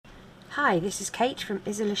Hi, this is Kate from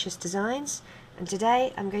Izzalicious Designs, and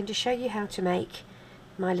today I'm going to show you how to make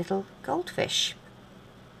my little goldfish.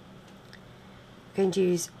 I'm going to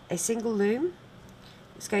use a single loom.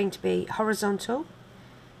 It's going to be horizontal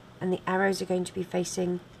and the arrows are going to be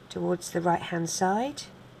facing towards the right hand side,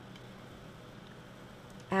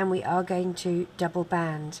 and we are going to double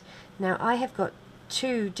band. Now I have got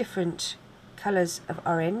two different colours of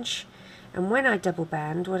orange, and when I double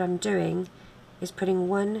band what I'm doing is putting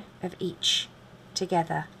one of each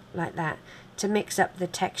together like that to mix up the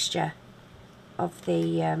texture of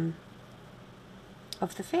the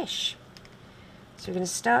fish. So we're going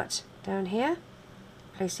to start down here,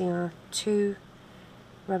 placing our two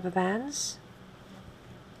rubber bands.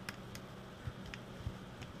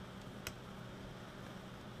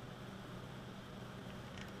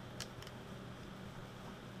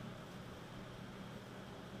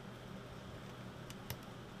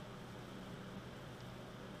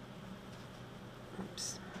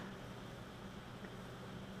 Oops.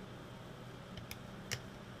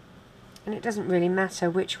 And it doesn't really matter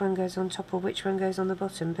which one goes on top or which one goes on the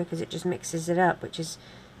bottom, because it just mixes it up, which is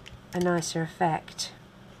a nicer effect.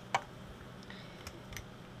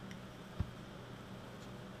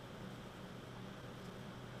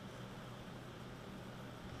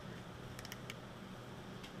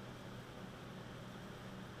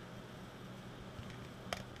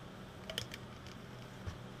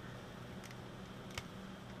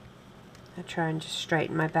 I try and just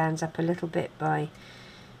straighten my bands up a little bit by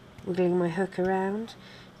wiggling my hook around.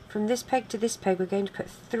 From this peg to this peg we're going to put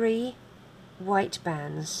 3 white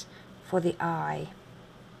bands for the eye,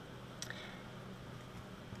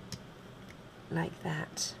 like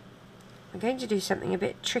that. We're going to do something a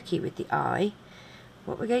bit tricky with the eye.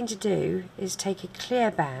 What we're going to do is take a clear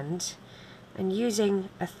band, and using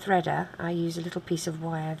a threader, I use a little piece of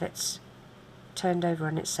wire that's turned over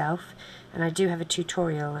on itself, and I do have a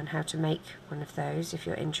tutorial on how to make one of those if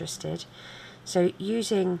you're interested. So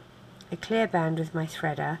using a clear band with my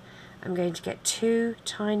threader, I'm going to get 2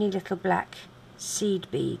 tiny little black seed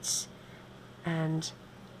beads and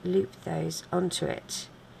loop those onto it.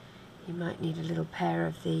 You might need a little pair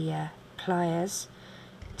of the pliers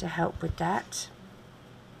to help with that.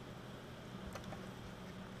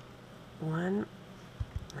 1, and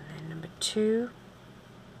then number 2.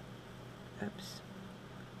 Oops.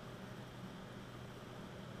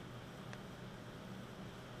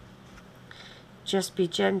 Just be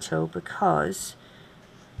gentle, because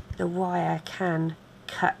the wire can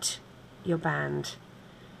cut your band,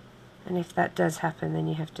 and if that does happen then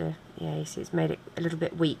you have to, yeah, you see it's made it a little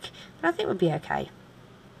bit weak, but I think we'll be okay.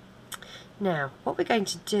 Now what we're going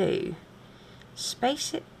to do,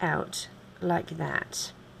 space it out like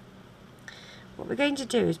that. What we're going to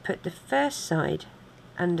do is put the first side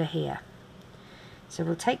under here. So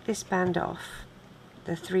we'll take this band off,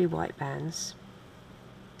 the 3 white bands,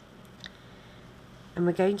 and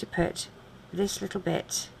we're going to put this little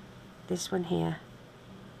bit, this one here,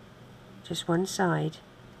 just one side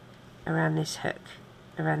around this hook,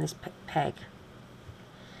 around this peg,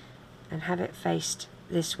 and have it faced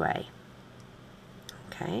this way.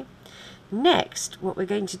 Okay. Next what we're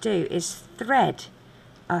going to do is thread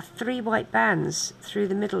our 3 white bands through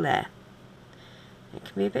the middle there. It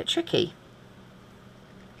can be a bit tricky.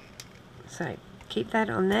 So keep that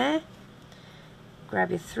on there,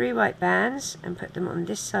 grab your 3 white bands and put them on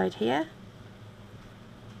this side here.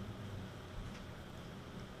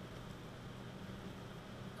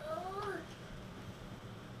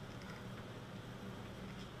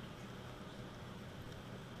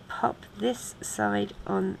 Pop this side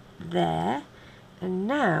on there, and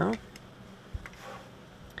now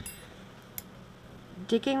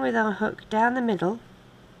digging with our hook down the middle,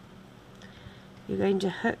 you're going to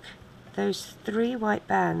hook those 3 white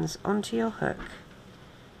bands onto your hook,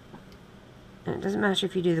 and it doesn't matter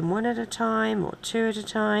if you do them 1 at a time or 2 at a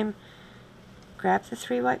time. Grab the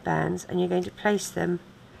 3 white bands and you're going to place them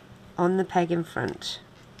on the peg in front.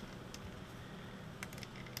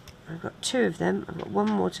 I've got 2 of them, I've got 1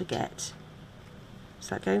 more to get.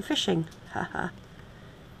 It's like going fishing, haha.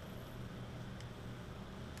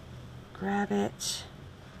 Grab it.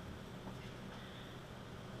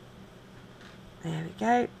 There we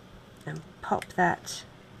go, and pop that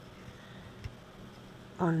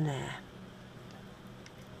on there.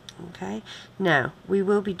 Okay, now we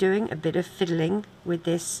will be doing a bit of fiddling with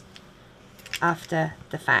this after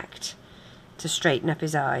the fact to straighten up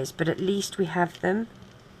his eyes, but at least we have them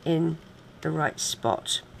in the right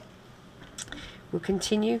spot. We'll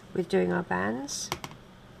continue with doing our bands.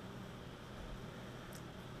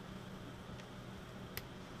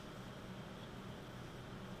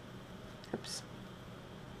 Oops.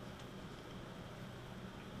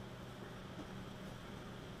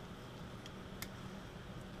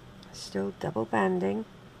 Still double banding.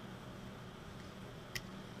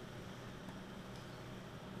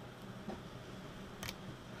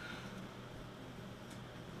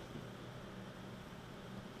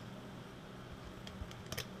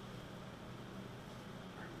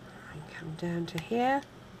 And come down to here.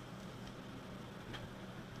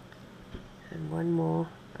 And one more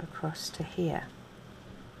across to here.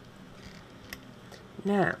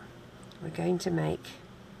 Now we're going to make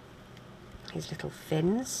his little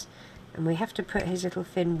fins, and we have to put his little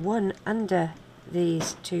fin one under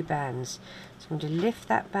these two bands. So I'm going to lift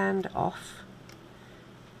that band off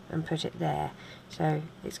and put it there, so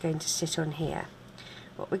it's going to sit on here.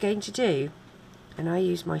 What we're going to do, and I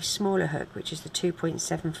use my smaller hook, which is the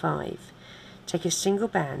 2.75, take a single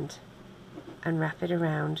band and wrap it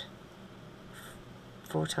around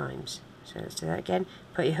 4 times. So let's do that again.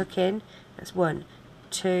 Put your hook in. That's 1,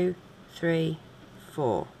 2, 3,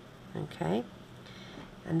 4. Okay,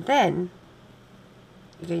 and then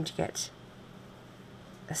you're going to get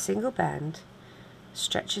a single band,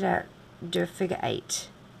 stretch it out, do a figure 8,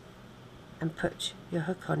 and put your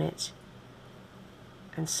hook on it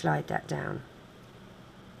and slide that down.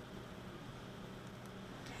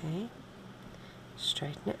 Okay,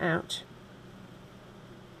 straighten it out.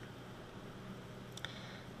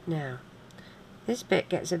 Now this bit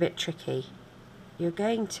gets a bit tricky. You're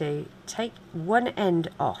going to take one end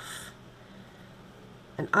off,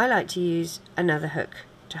 and I like to use another hook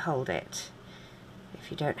to hold it.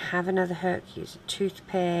 If you don't have another hook, use a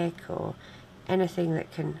toothpick or anything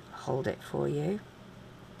that can hold it for you.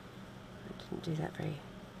 I didn't do that very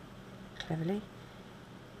cleverly.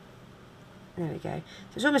 There we go.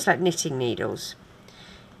 So it's almost like knitting needles.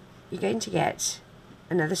 You're going to get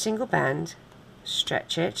another single band,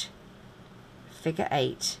 stretch it, figure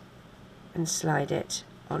 8, and slide it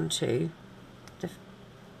onto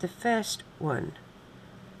the first one,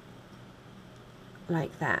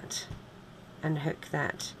 like that, and hook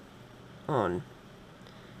that on.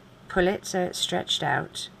 Pull it so it's stretched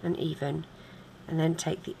out and even, and then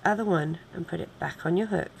take the other one and put it back on your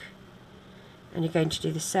hook, and you're going to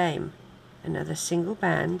do the same. Another single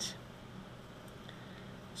band,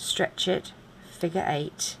 stretch it, figure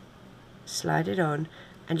 8, slide it on,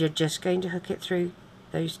 and you're just going to hook it through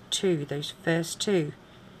those first two,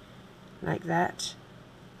 like that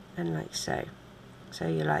and like so. So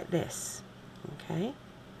you're like this. Okay,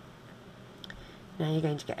 now you're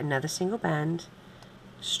going to get another single band,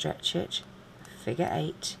 stretch it, figure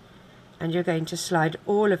 8, and you're going to slide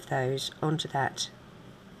all of those onto that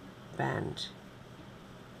band.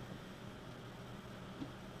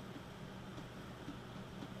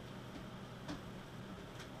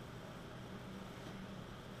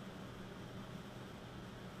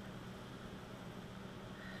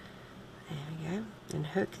 And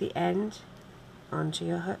hook the end onto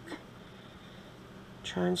your hook.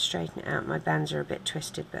 Try and straighten it out. My bands are a bit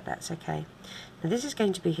twisted, but that's okay. Now this is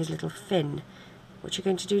going to be his little fin. What you're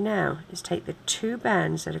going to do now is take the 2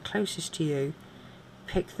 bands that are closest to you,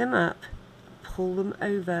 pick them up, pull them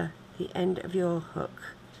over the end of your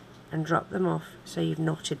hook and drop them off so you've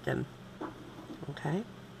knotted them. Okay?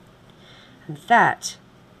 And that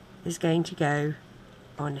is going to go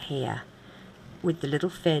on here with the little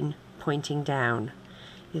fin pointing down.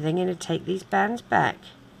 You're then going to take these bands back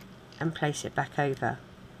and place it back over.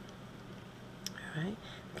 Alright,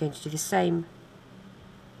 we're going to do the same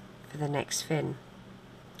for the next fin.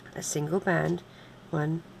 A single band,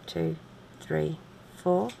 1, 2, 3,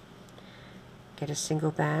 4. Get a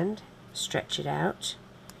single band, stretch it out,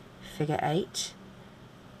 figure 8,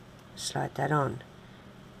 slide that on.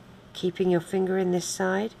 Keeping your finger in this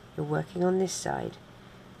side, you're working on this side.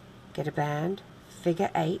 Get a band,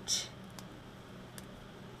 figure 8,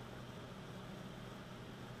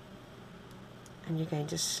 and you're going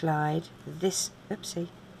to slide this, oopsie,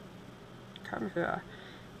 come here,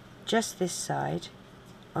 just this side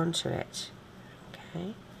onto it,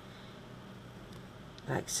 okay,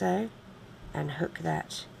 like so, and hook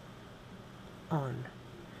that on.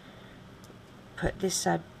 Put this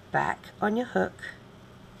side back on your hook,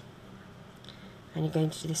 and you're going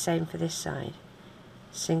to do the same for this side.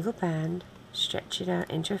 Single band, stretch it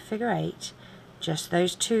out into a figure 8, just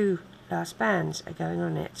those 2 last bands are going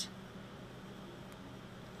on it,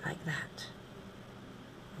 like that.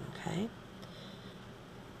 Okay,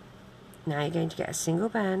 now you're going to get a single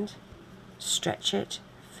band, stretch it,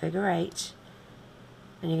 figure 8,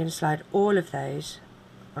 and you're going to slide all of those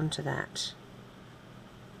onto that.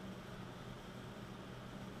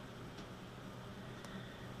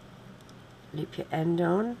 Loop your end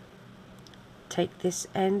on, take this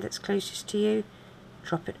end that's closest to you,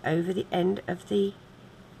 drop it over the end of the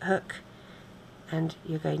hook, and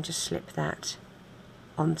you're going to slip that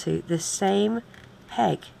onto the same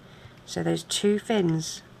peg, so those two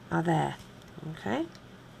fins are there. Okay,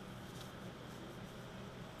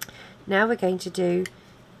 now we're going to do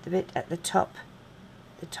the bit at the top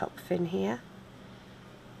fin here.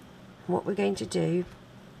 And what we're going to do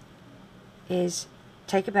is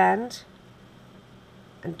take a band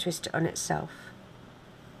and twist it on itself.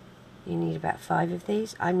 You need about 5 of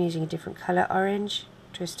these. I'm using a different colour orange.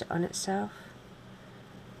 Twist it on itself,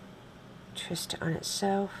 twist it on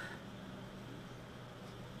itself,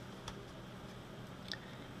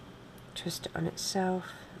 twist it on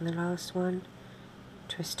itself, and the last one,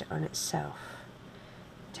 twist it on itself.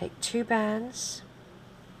 Take 2 bands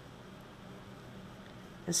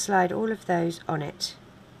and slide all of those on it,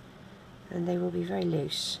 and they will be very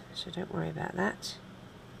loose, so don't worry about that.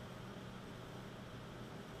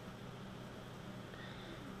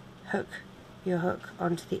 Hook your hook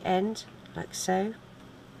onto the end like so.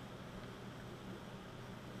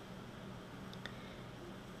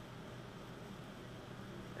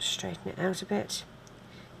 Straighten it out a bit.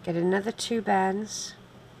 Get another 2 bands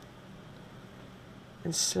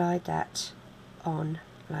and slide that on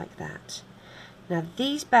like that. Now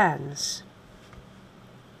these bands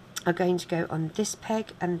are going to go on this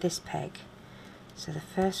peg and this peg. So the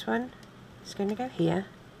first one is going to go here.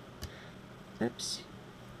 Oops.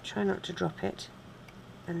 Try not to drop it,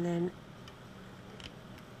 and then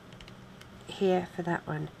here for that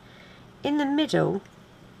one. In the middle,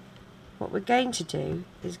 what we're going to do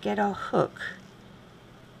is get our hook,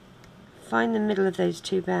 find the middle of those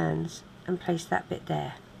 2 bands and place that bit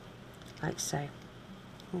there, like so.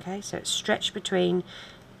 Okay, so it's stretched between,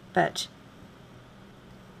 but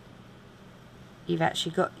you've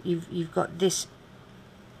actually got you've got this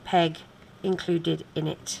peg included in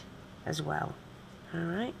it as well.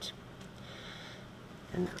 Alright,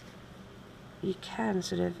 and you can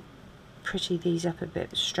sort of pretty these up a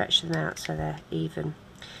bit, stretch them out so they're even.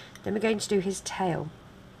 Then we're going to do his tail.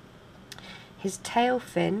 His tail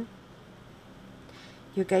fin,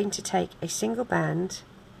 you're going to take a single band,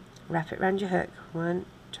 wrap it around your hook 1,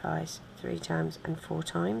 twice, 3 times and 4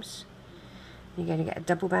 times. You're going to get a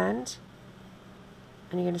double band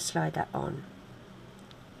and you're going to slide that on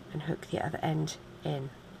and hook the other end in.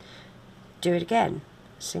 Do it again,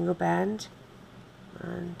 single band,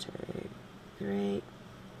 1, 2, 3,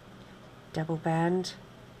 double band,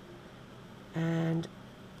 and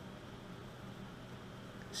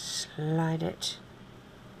slide it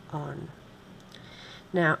on.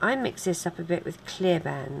 Now I mix this up a bit with clear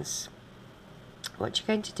bands. What you're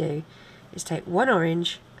going to do is take 1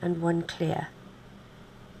 orange and 1 clear,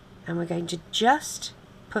 and we're going to just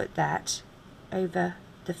put that over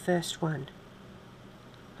the first one,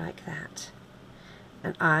 like that.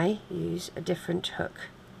 And I use a different hook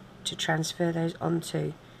to transfer those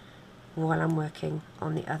onto while I'm working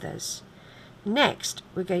on the others. Next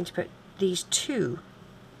we're going to put these 2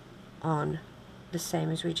 on the same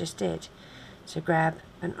as we just did. So grab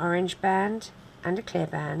an orange band and a clear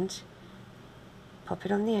band, pop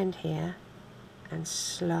it on the end here and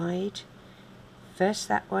slide first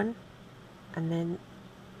that one and then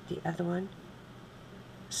the other one,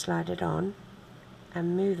 slide it on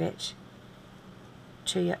and move it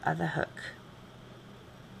to your other hook.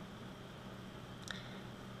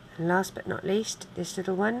 And last but not least, this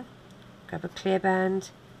little one, grab a clear band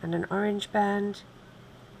and an orange band,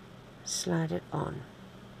 slide it on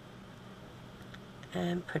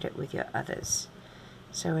and put it with your others.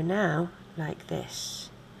 So we're now like this.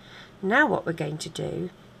 Now what we're going to do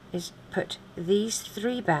is put these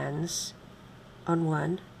 3 bands on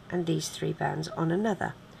one and these 3 bands on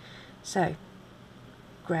another. So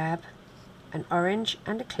grab an orange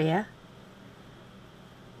and a clear,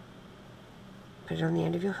 put it on the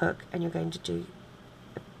end of your hook, and you're going to do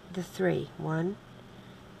the 3, 1,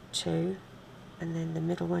 2, and then the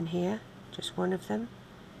middle one here, just one of them.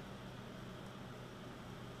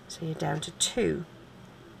 So you're down to 2.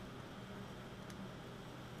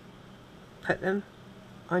 Put them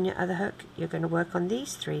on your other hook. You're going to work on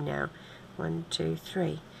these 3 now. 1, 2,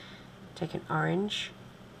 3. Take an orange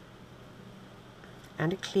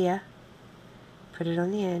and a clear, put it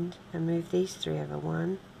on the end and move these 3 over.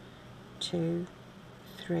 1, 2,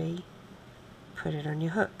 3. Put it on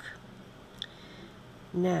your hook.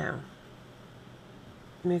 Now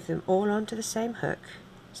move them all onto the same hook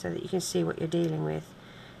so that you can see what you're dealing with.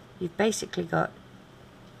 You've basically got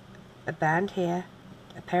a band here,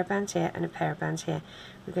 a pair of bands here and a pair of bands here.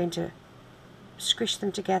 We're going to squish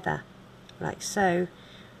them together like so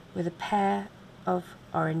with a pair of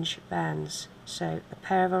orange bands. So a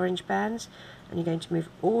pair of orange bands, and you're going to move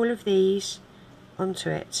all of these onto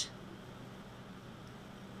it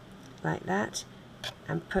like that,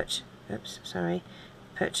 and put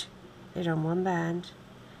put it on one band.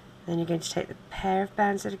 Then you're going to take the pair of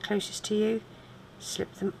bands that are closest to you,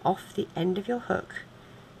 slip them off the end of your hook,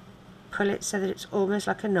 pull it so that it's almost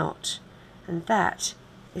like a knot, and that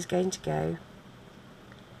is going to go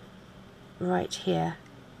right here.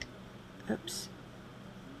 Oops.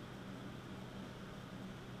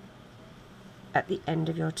 At the end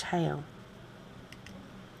of your tail,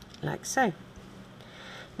 like so.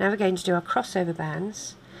 Now we're going to do our crossover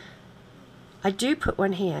bands. I do put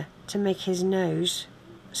one here to make his nose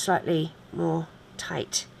slightly more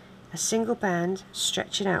tight. A single band,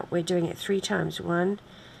 stretch it out. We're doing it 3 times. 1,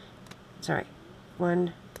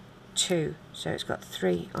 2. So it's got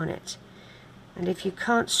 3 on it. And if you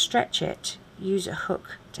can't stretch it, use a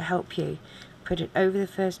hook to help you. Put it over the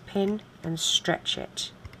first pin and stretch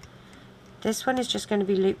it. This one is just going to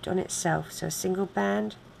be looped on itself. So a single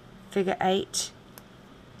band, figure 8,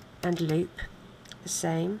 and loop. The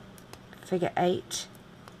same, figure 8,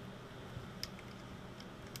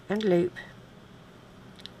 and loop,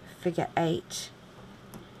 figure 8,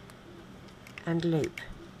 and loop.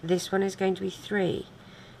 This one is going to be 3.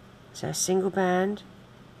 So a single band,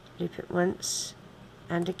 loop it once,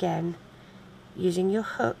 and again, using your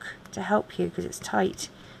hook to help you because it's tight.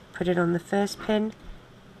 Put it on the first pin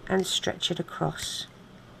and stretch it across.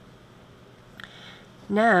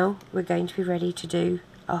 Now we're going to be ready to do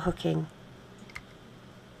our hooking.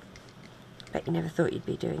 Bet you never thought you'd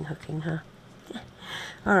be doing hooking, huh?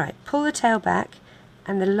 Alright, pull the tail back,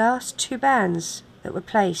 and the last 2 bands that were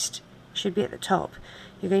placed should be at the top.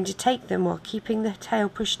 You're going to take them while keeping the tail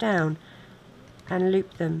pushed down and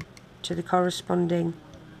loop them to the corresponding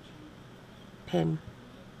pin.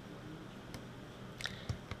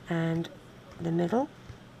 And the middle.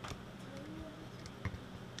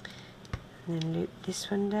 And then loop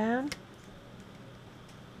this one down.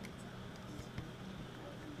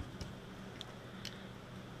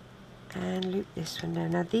 And loop this one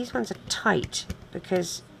down. Now these ones are tight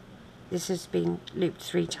because this has been looped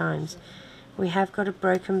 3 times. We have got a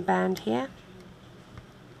broken band here.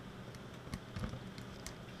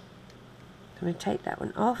 I'm going to take that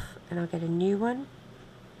one off and I'll get a new one.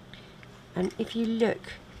 And if you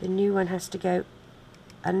look, the new one has to go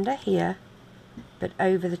under here but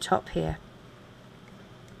over the top here.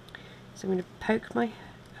 So I'm going to poke my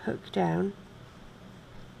hook down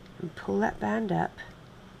and pull that band up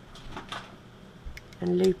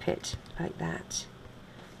and loop it like that.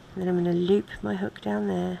 And then I'm going to loop my hook down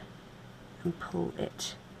there and pull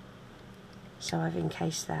it. So I've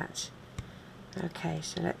encased that. Okay,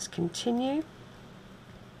 so let's continue.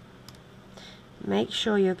 Make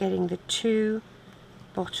sure you're getting the 2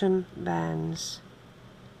 bottom bands.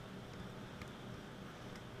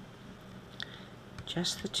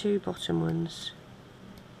 Just the 2 bottom ones.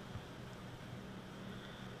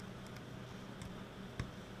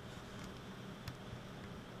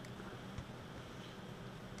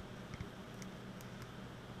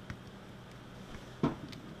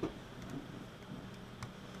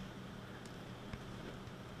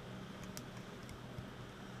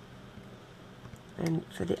 And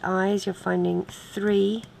for the eyes, you're finding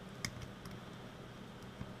 3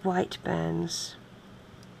 white bands.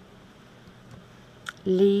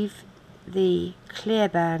 Leave the clear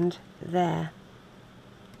band there.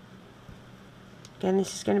 Again,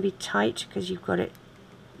 this is going to be tight because you've got it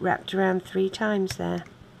wrapped around 3 times there.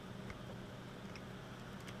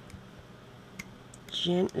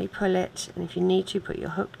 Gently pull it, and if you need to, put your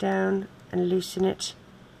hook down and loosen it.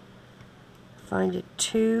 Find a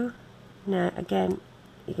 2. Now again,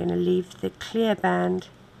 you're going to leave the clear band.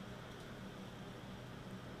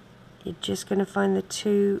 You're just going to find the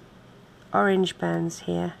 2 orange bands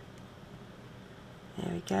here.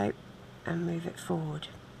 There we go, and move it forward.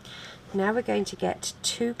 Now we're going to get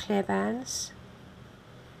 2 clear bands.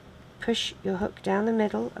 Push your hook down the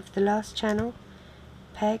middle of the last channel,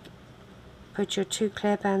 peg, put your 2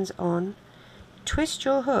 clear bands on, twist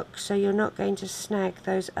your hook so you're not going to snag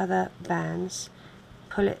those other bands.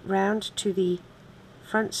 Pull it round to the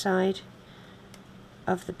front side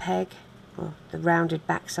of the peg, or the rounded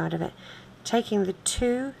back side of it. Taking the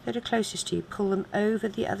 2 that are closest to you, pull them over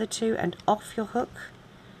the other 2 and off your hook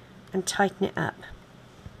and tighten it up.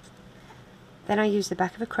 Then I use the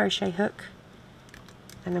back of a crochet hook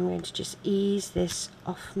and I'm going to just ease this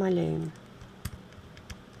off my loom.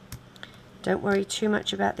 Don't worry too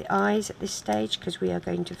much about the eyes at this stage because we are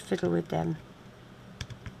going to fiddle with them.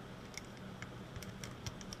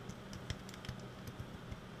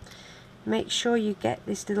 Make sure you get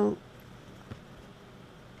this little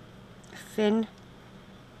fin.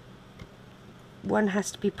 One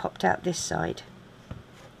has to be popped out this side.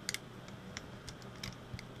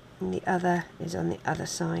 and the other is on the other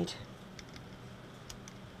side.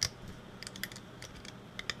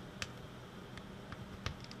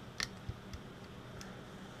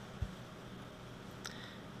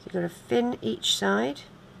 So you've got a fin each side,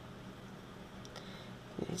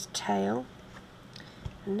 his tail,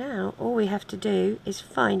 and now all we have to do is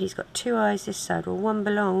find, he's got two eyes this side, well one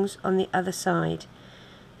belongs on the other side.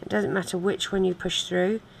 It doesn't matter which one you push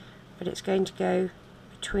through, but it's going to go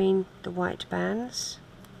between the white bands.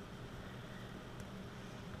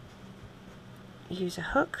 Use a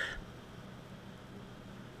hook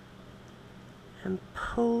and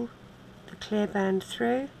pull the clear band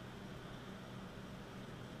through,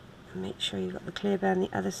 and make sure you've got the clear band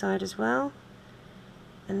the other side as well,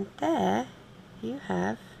 and there you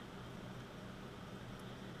have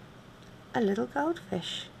a little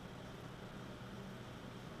goldfish.